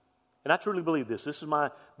 And I truly believe this.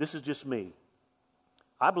 This is just me.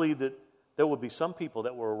 I believe that there will be some people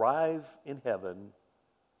that will arrive in heaven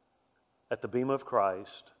at the bema of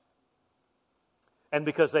Christ, and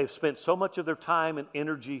because they've spent so much of their time and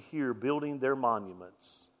energy here building their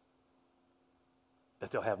monuments, that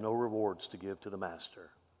they'll have no rewards to give to the Master.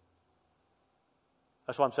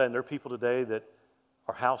 That's why I'm saying there are people today that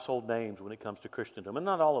are household names when it comes to Christendom. And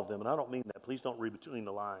not all of them, and I don't mean that. Please don't read between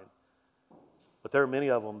the lines. But there are many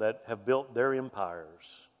of them that have built their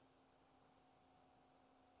empires.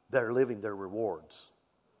 They're living their rewards.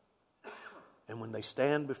 And when they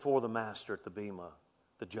stand before the Master at the bema,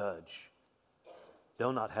 the judge,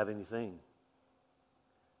 they'll not have anything.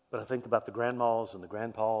 But I think about the grandmas and the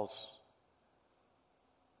grandpas.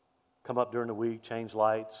 Come up during the week, change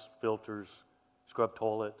lights, filters, scrub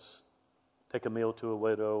toilets, take a meal to a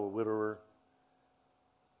widow or widower,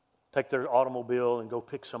 take their automobile and go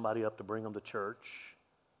pick somebody up to bring them to church,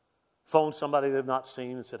 phone somebody they've not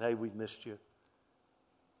seen and said, hey, we've missed you.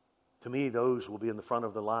 To me, those will be in the front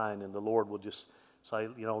of the line, and the Lord will just say,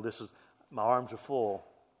 my arms are full,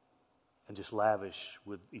 and just lavish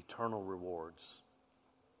with eternal rewards.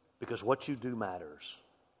 Because what you do matters.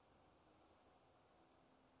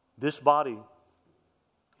 This body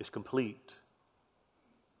is complete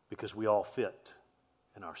because we all fit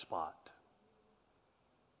in our spot.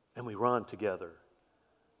 And we run together.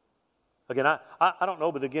 Again, I don't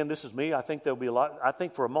know, but again, this is me. I think there'll be a lot. I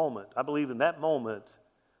think for a moment, I believe in that moment,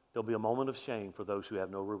 there'll be a moment of shame for those who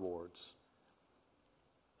have no rewards.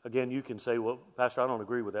 Again, you can say, well, Pastor, I don't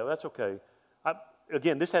agree with that. That's okay.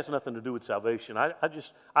 Again, this has nothing to do with salvation.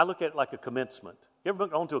 I look at it like a commencement. You ever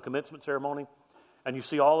gone to a commencement ceremony? And you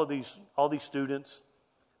see all these students.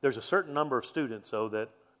 There's a certain number of students, though, that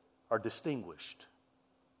are distinguished.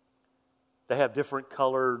 They have different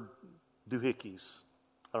colored doohickeys.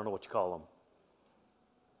 I don't know what you call them.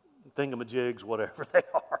 Thingamajigs, whatever they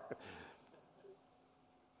are.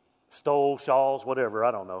 Stole, shawls, whatever,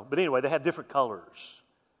 I don't know. But anyway, they have different colors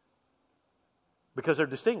because they're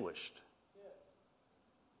distinguished.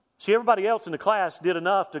 See, everybody else in the class did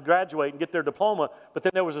enough to graduate and get their diploma, but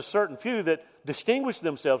then there was a certain few that distinguished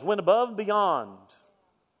themselves, went above and beyond.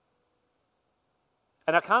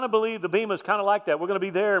 And I kind of believe the bema is kind of like that. We're going to be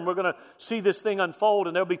there and we're going to see this thing unfold,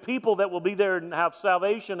 and there'll be people that will be there and have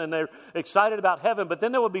salvation and they're excited about heaven, but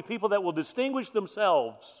then there will be people that will distinguish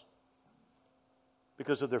themselves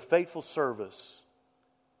because of their faithful service.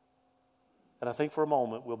 And I think for a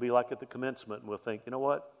moment we'll be like at the commencement and we'll think, you know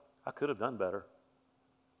what? I could have done better.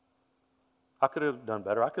 I could have done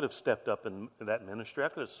better. I could have stepped up in that ministry. I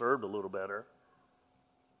could have served a little better.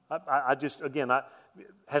 It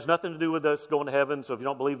has nothing to do with us going to heaven, so if you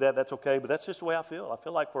don't believe that, that's okay. But that's just the way I feel. I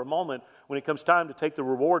feel like for a moment, when it comes time to take the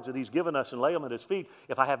rewards that He's given us and lay them at His feet,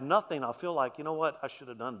 if I have nothing, I'll feel like, you know what? I should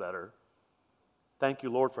have done better. Thank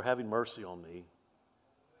you, Lord, for having mercy on me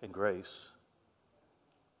and grace.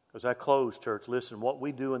 As I close, church, listen, what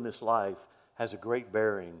we do in this life has a great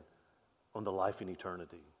bearing on the life in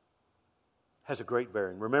eternity. Has a great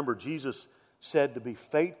bearing. Remember, Jesus said to be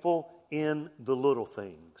faithful in the little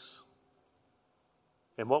things.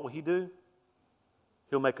 And what will He do?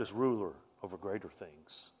 He'll make us ruler over greater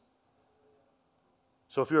things.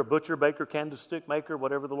 So if you're a butcher, baker, candlestick maker,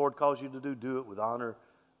 whatever the Lord calls you to do it with honor,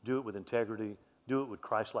 do it with integrity, do it with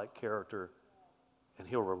Christ-like character, and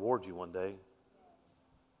He'll reward you one day.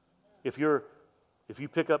 If you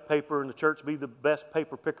pick up paper in the church, be the best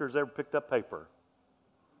paper pickers ever picked up paper.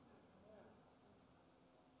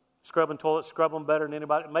 Scrubbing toilets, scrub them better than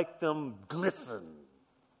anybody. Make them glisten.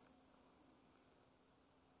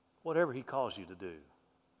 Whatever He calls you to do,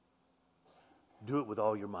 do it with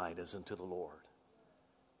all your might as unto the Lord.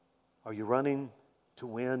 Are you running to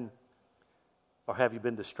win? Or have you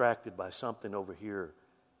been distracted by something over here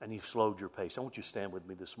and you've slowed your pace? I want you to stand with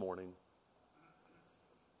me this morning.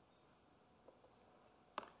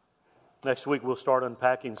 Next week we'll start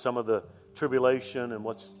unpacking some of the tribulation and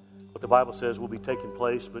what the Bible says will be taking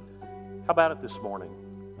place. But how about it this morning?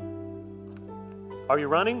 Are you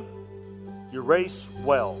running your race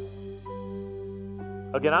well?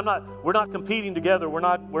 Again, we're not competing together. We're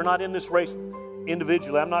not in this race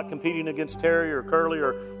individually. I'm not competing against Terry or Curly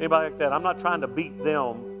or anybody like that. I'm not trying to beat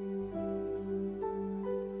them.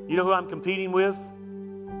 You know who I'm competing with?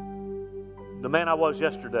 The man I was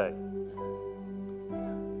yesterday.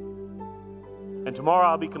 And tomorrow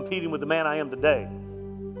I'll be competing with the man I am today.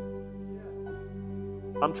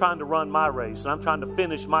 I'm trying to run my race, and I'm trying to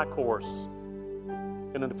finish my course.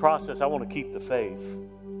 And in the process, I want to keep the faith.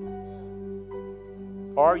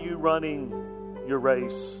 Are you running your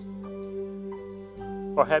race?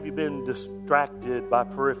 Or have you been distracted by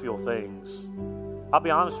peripheral things? I'll be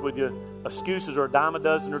honest with you, excuses are a dime a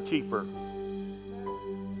dozen or cheaper.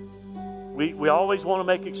 We always want to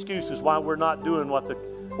make excuses why we're not doing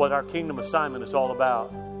what our kingdom assignment is all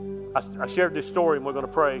about. I shared this story, and we're going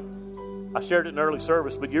to pray. I shared it in early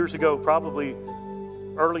service, but years ago, probably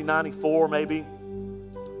early 94 maybe.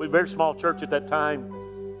 We had a very small church at that time.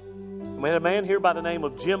 And we had a man here by the name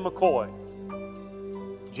of Jim McCoy.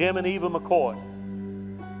 Jim and Eva McCoy.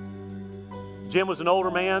 Jim was an older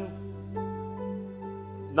man,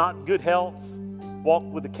 not good health, walked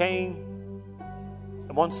with a cane.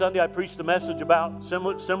 And one Sunday I preached a message about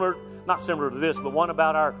similar, not similar to this, but one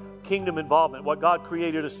about our kingdom involvement, what God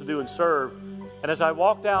created us to do and serve. And as I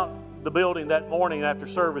walked out the building that morning after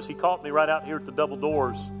service, he caught me right out here at the double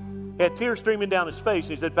doors. He had tears streaming down his face.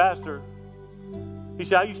 He said, "Pastor," he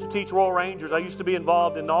said, "I used to teach Royal Rangers. I used to be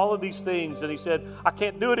involved in all of these things." And he said, "I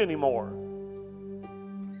can't do it anymore."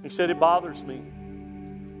 He said, "It bothers me.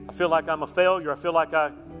 I feel like I'm a failure. I feel like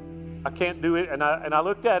I can't do it." And I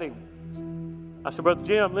looked at him. I said, "Brother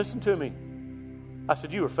Jim, listen to me." I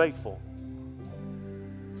said, "You were faithful."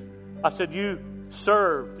 I said, "You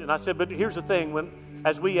served." And I said, "But here's the thing.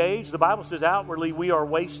 As we age, the Bible says outwardly we are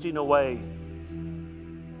wasting away.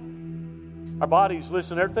 Our bodies,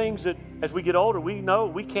 listen, there are things that as we get older, we know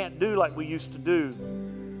we can't do like we used to do."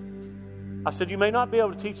 I said, "You may not be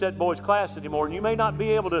able to teach that boy's class anymore, and you may not be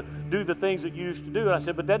able to do the things that you used to do." And I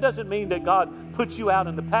said, "But that doesn't mean that God puts you out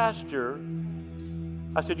in the pasture."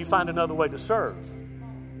 I said, "You find another way to serve."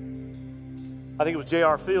 I think it was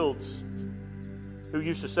J.R. Fields who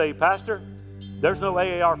used to say, "Pastor, there's no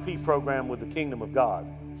AARP program with the kingdom of God."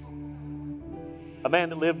 A man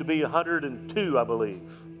that lived to be 102, I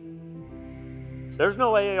believe. There's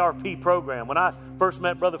no AARP program. When I first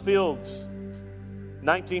met Brother Fields,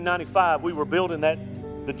 1995, we were building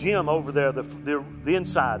the gym over there, the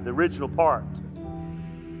inside, the original part.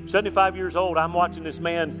 75 years old, I'm watching this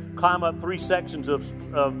man climb up 3 sections of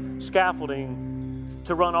scaffolding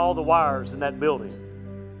to run all the wires in that building.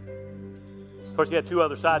 Of course, he had 2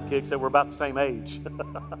 other sidekicks that were about the same age.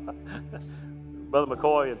 Brother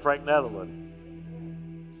McCoy and Frank Netherland.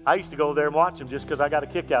 I used to go there and watch them just because I got a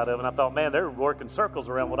kick out of it. And I thought, man, they're working circles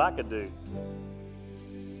around what I could do.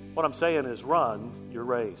 What I'm saying is run your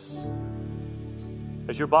race.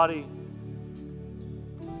 As your body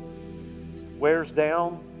wears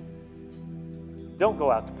down, don't go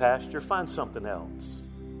out to pasture. Find something else.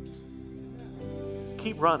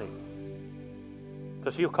 Keep running.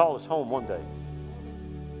 Because He'll call us home one day.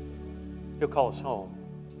 He'll call us home.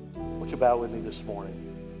 Won't you bow with me this morning?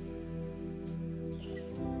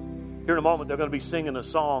 Here in a moment, they're going to be singing a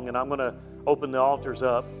song, and I'm going to open the altars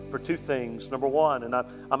up for 2 things. Number 1, and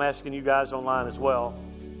I'm asking you guys online as well.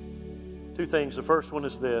 2 things. The first one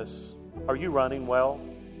is this. Are you running well?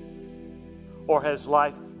 Or has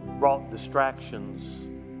life brought distractions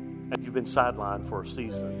and you've been sidelined for a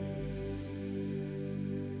season?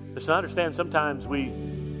 Listen, I understand sometimes we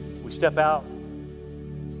step out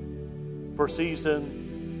for a season,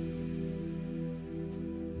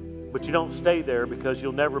 but you don't stay there because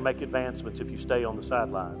you'll never make advancements if you stay on the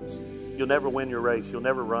sidelines. You'll never win your race. You'll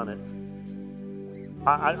never run it.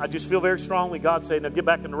 I just feel very strongly God saying, now get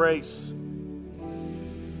back in the race.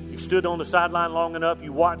 You stood on the sideline long enough.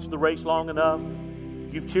 You watched the race long enough.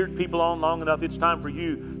 You've cheered people on long enough. It's time for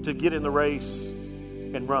you to get in the race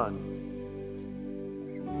and run.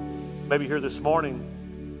 Maybe here this morning,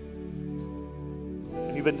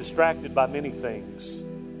 and you've been distracted by many things.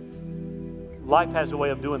 Life has a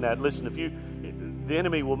way of doing that. Listen, the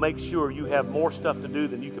enemy will make sure you have more stuff to do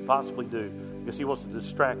than you could possibly do because he wants to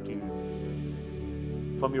distract you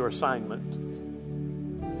from your assignment.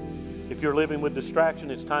 If you're living with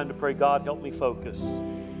distraction, it's time to pray, God, help me focus.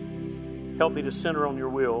 Help me to center on your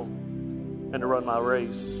will and to run my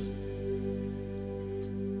race.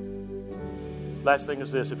 Last thing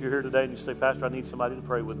is this. If you're here today and you say, Pastor, I need somebody to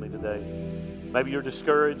pray with me today. Maybe you're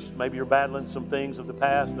discouraged. Maybe you're battling some things of the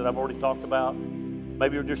past that I've already talked about.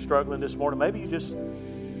 Maybe you're just struggling this morning. Maybe you just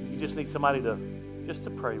need somebody to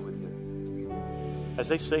pray with you. As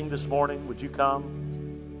they sing this morning, would you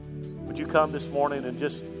come? Would you come this morning and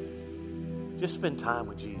just spend time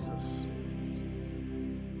with Jesus?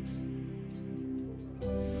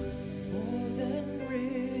 More than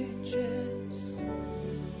riches,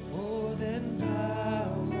 more than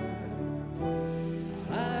power,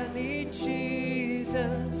 I need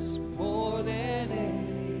Jesus more than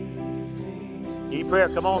anything. Need prayer.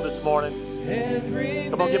 Come on this morning.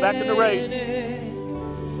 Come on, get back in the race.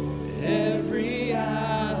 Every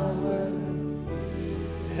hour,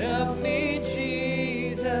 help me,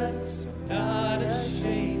 Jesus. I'm not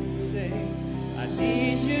ashamed to say I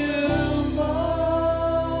need you more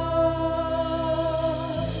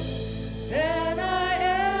than I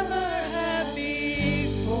ever had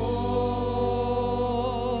before.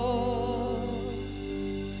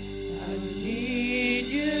 I need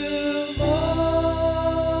you more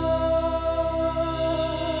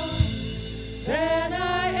than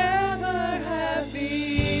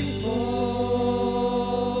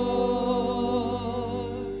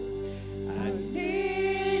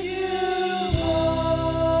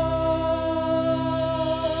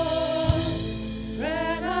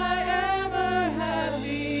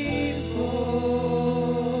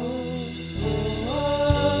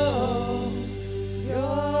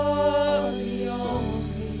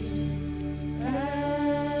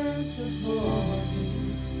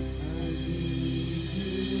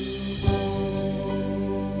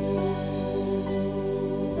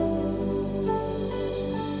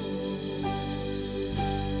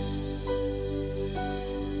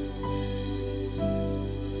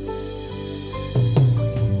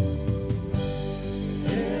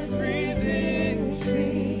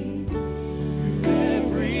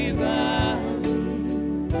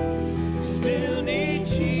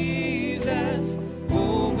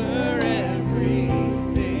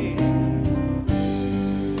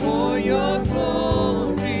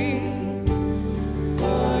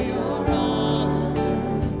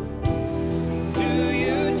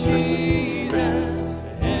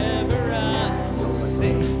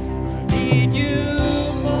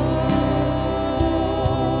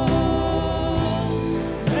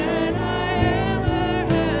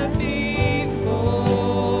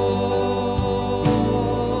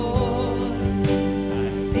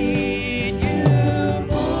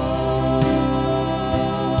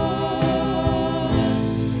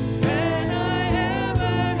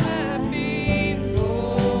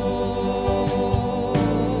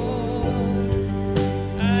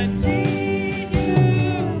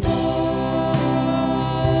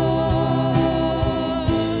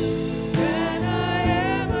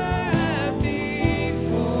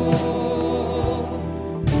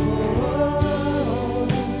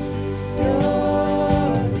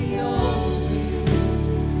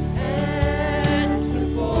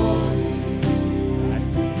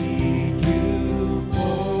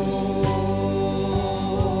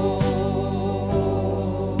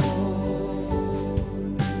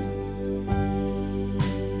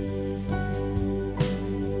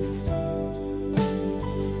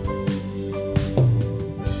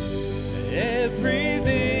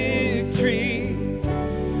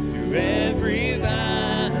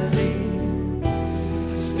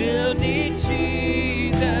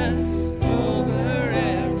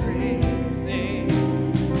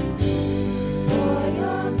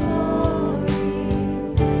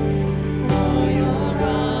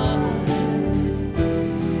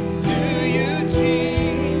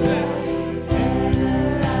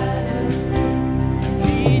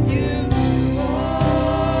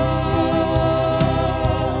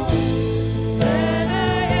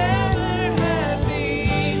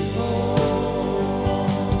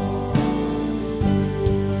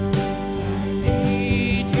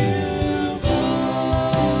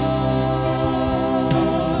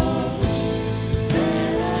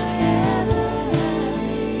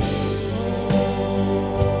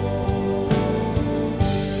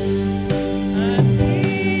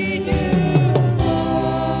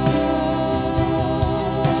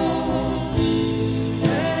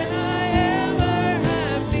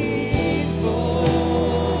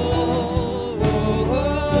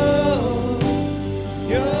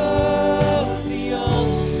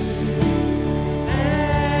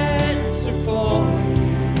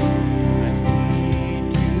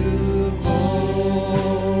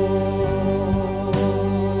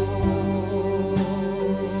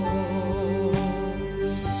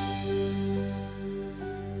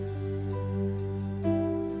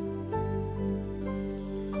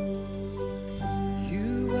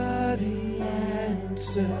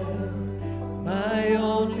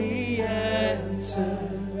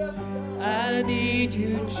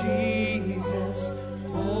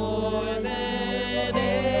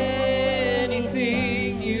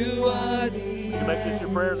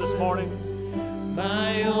this morning?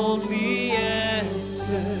 My only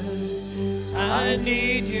answer. I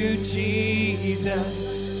need you,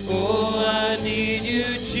 Jesus. Oh, I need you,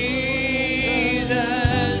 Jesus.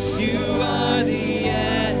 You are the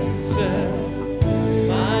answer.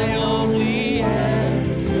 My only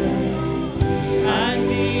answer. I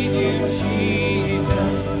need you,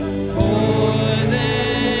 Jesus. More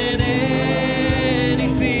than anything,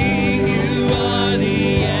 you are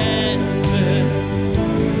the answer.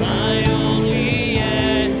 My only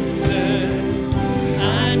answer.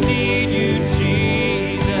 I need you,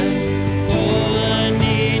 Jesus. Oh, I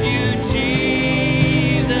need you, Jesus.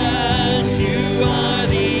 You are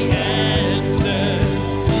the answer.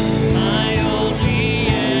 My only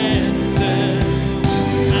answer.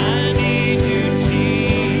 I need you,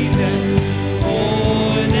 Jesus.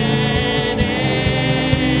 More than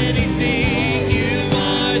anything, you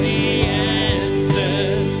are the answer.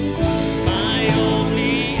 My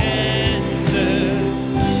only answer.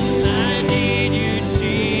 I need you,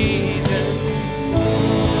 Jesus.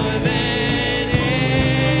 More than anything.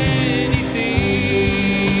 Need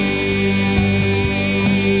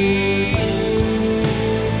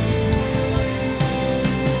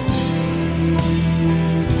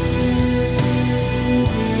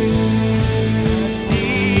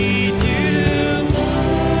you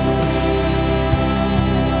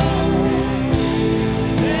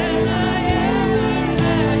than I ever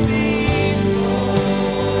had before.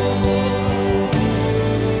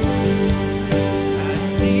 I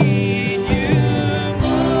need you more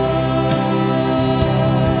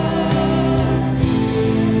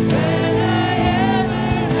than I ever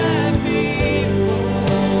had before.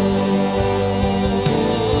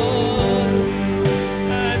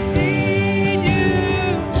 I need you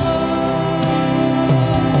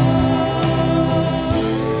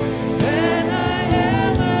than I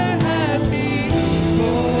ever had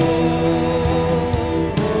before.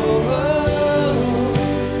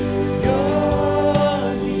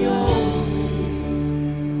 You're the only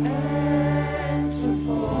answer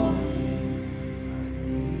for me.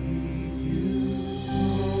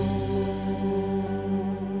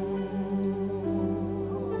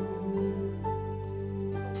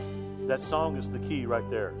 That song is the key right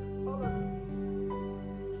there.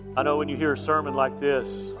 I know when you hear a sermon like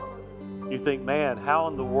this, you think, man, how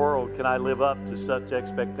in the world can I live up to such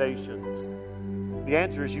expectations? The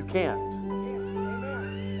answer is you can't.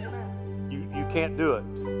 You can't do it.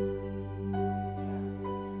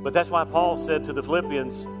 But that's why Paul said to the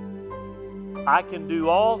Philippians, I can do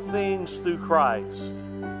all things through Christ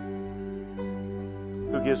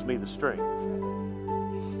who gives me the strength.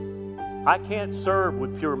 I can't serve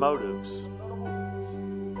with pure motives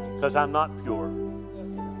because I'm not pure.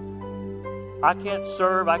 I can't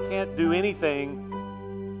serve, I can't do anything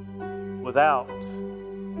without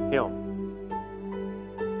Him.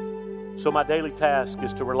 So my daily task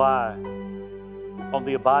is to rely on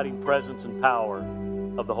the abiding presence and power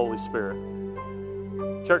of the Holy Spirit.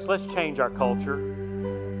 Church, let's change our culture.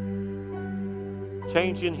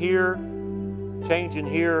 Change in here,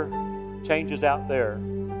 changes out there.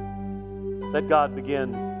 Let God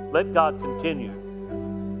begin. Let God continue.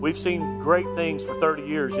 We've seen great things for 30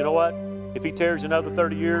 years. You know what? If He tarries another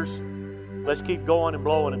 30 years, let's keep going and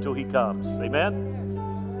blowing until He comes.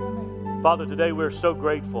 Amen? Father, today we're so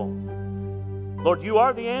grateful. Lord, You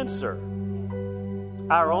are the answer.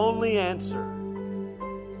 Our only answer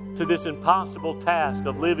to this impossible task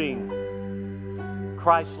of living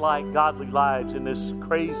Christ-like, godly lives in this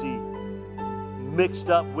crazy, mixed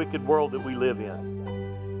up, wicked world that we live in.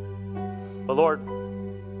 But Lord,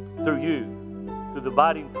 through You, through the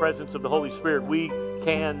abiding presence of the Holy Spirit, we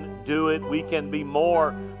can do it. We can be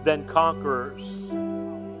more than conquerors.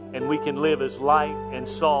 And we can live as light and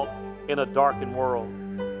salt in a darkened world.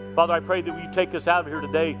 Father, I pray that You take us out of here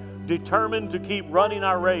today determined to keep running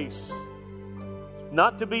our race.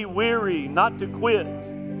 Not to be weary, not to quit,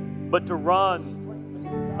 but to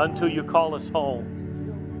run until You call us home.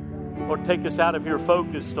 Lord, take us out of here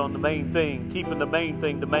focused on the main thing, keeping the main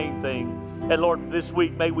thing the main thing. And Lord, this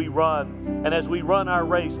week may we run. And as we run our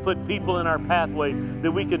race, put people in our pathway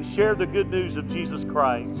that we can share the good news of Jesus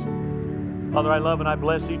Christ. Father, I love and I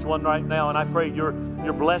bless each one right now. And I pray Your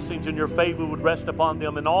blessings and Your favor would rest upon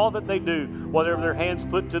them in all that they do. Whatever their hands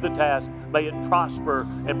put to the task, may it prosper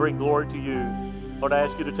and bring glory to You. Lord, I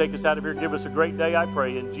ask You to take us out of here. Give us a great day, I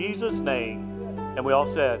pray, in Jesus' name. And we all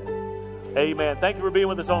said, amen. Thank you for being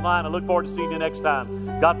with us online. I look forward to seeing you next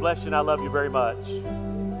time. God bless you, and I love you very much.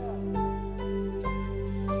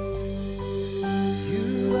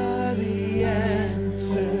 You are the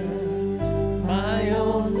answer, my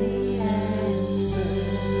only answer.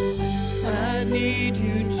 I need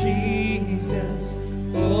You,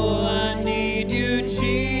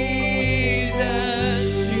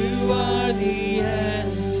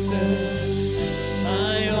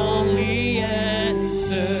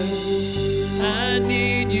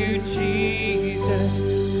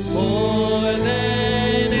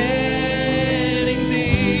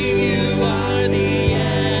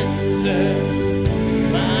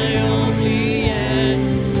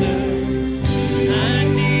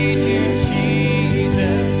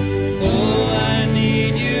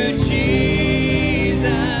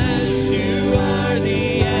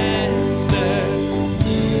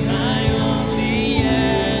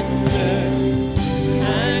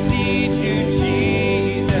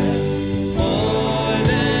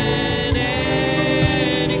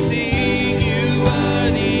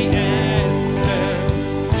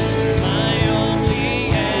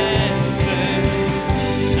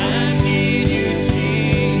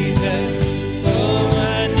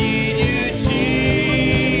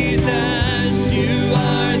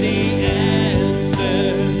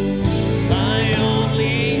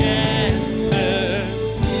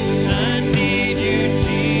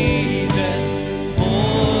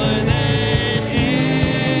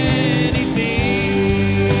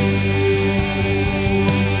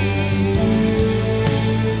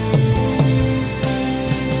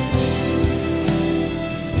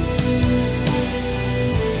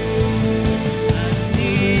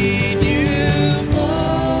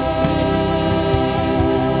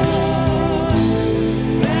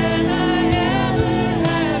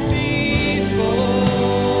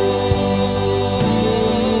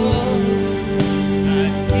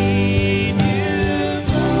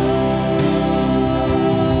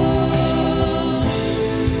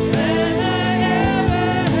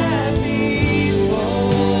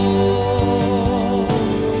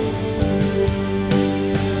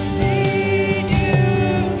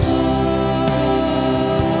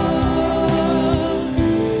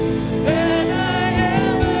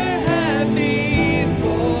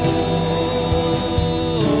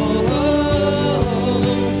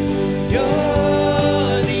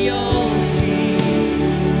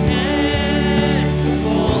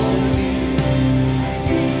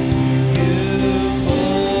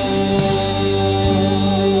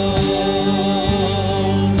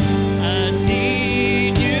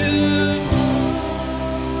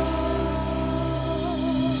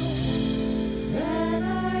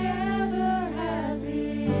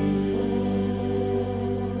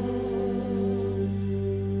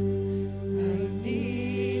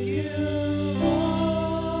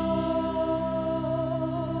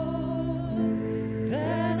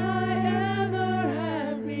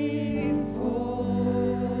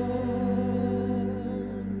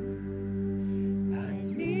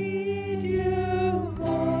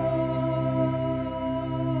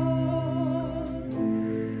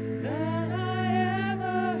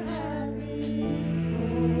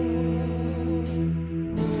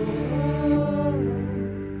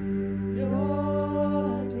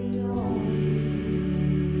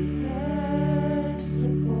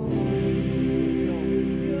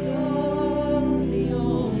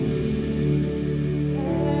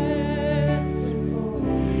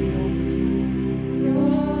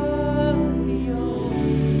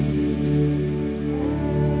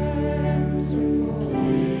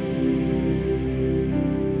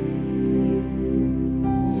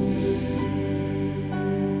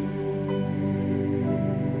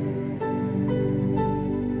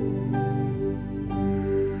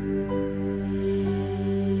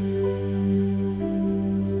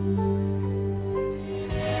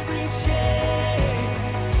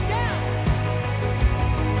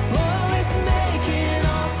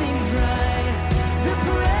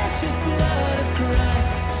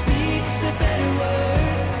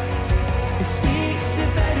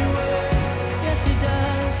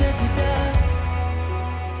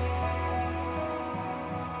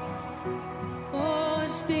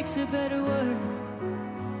 speaks a better word.